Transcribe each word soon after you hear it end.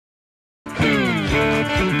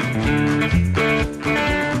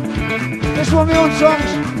This is one of my own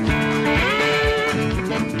songs.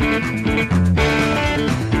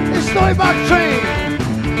 It's a story about a train.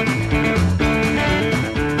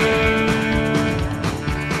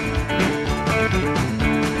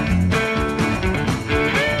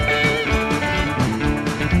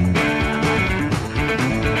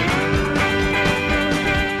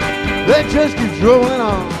 That just keeps rolling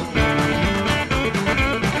on.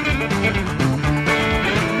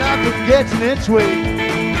 Nothing gets in its way.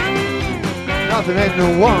 Nothing and no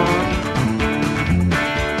one.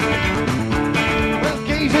 Well,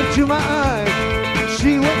 gaze into my eyes,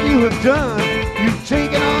 see what you have done. You've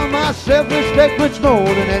taken on my self-respect much more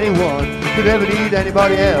than anyone could ever need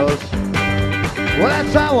anybody else. Well,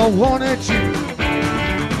 that's how I wanted you.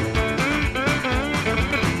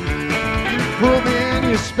 You pulled me in,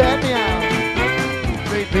 you spat me out,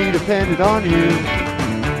 made me dependent on you.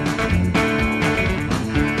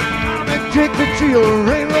 I'm addicted to your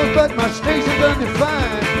railroad, but my station's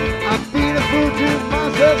undefined. I've been a fool to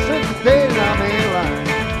myself since the day that I'm in line.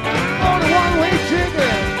 I'm on a one-way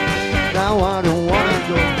ticket, now I don't wanna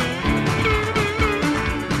go.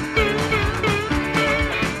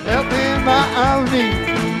 Help me in my irony,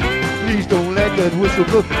 please don't let that whistle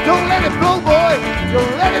blow. Don't let it blow, boy,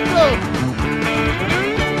 don't let it blow.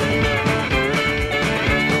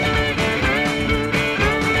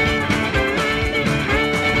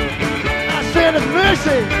 Of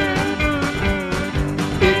mercy,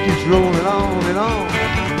 it keeps rolling on and on.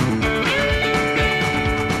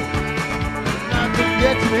 Nothing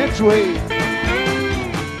gets in its way.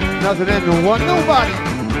 Nothing and no one, nobody.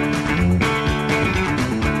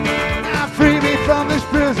 Now free me from this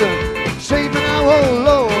prison, save me now, oh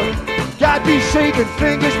Lord. God be shaking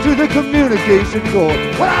fingers to the communication cord.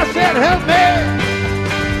 Well, I said, help me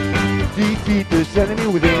defeat this enemy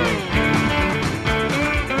within.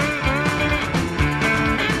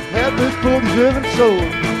 This poor deserving soul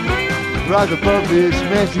rise above this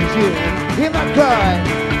mess he's in. Hear my cry,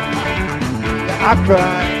 yeah, I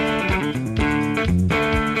cry.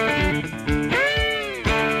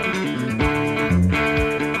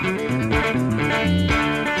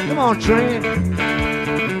 Come on, train,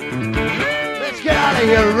 let's get out of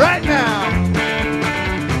here right now.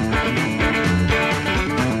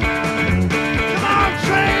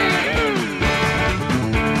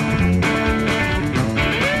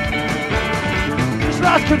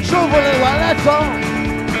 Lost control for a little while, that's all.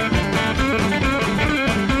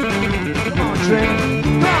 Come on, train.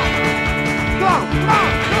 Come on. Come on, come on,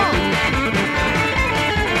 come on.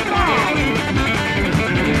 Come on.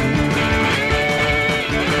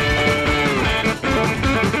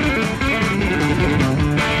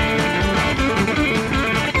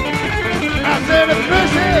 I said a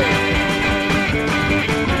mercy.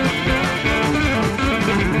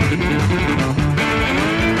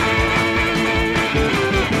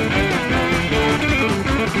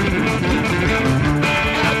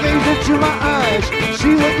 Into my eyes,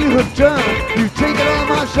 see what you have done. You've taken all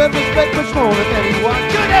my self-respect much more than anyone.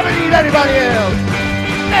 You never need anybody else.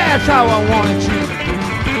 That's how I wanted you.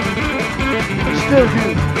 I still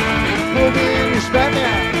do. Pull me in, you spat me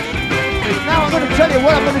out. Now I'm going to tell you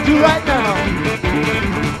what I'm going to do right now.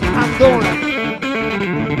 I'm going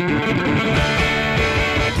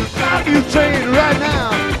to stop you train right now.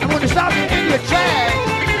 I'm going to stop you in your tracks.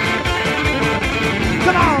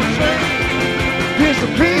 Come on, train.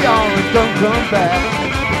 Disappear and don't come back.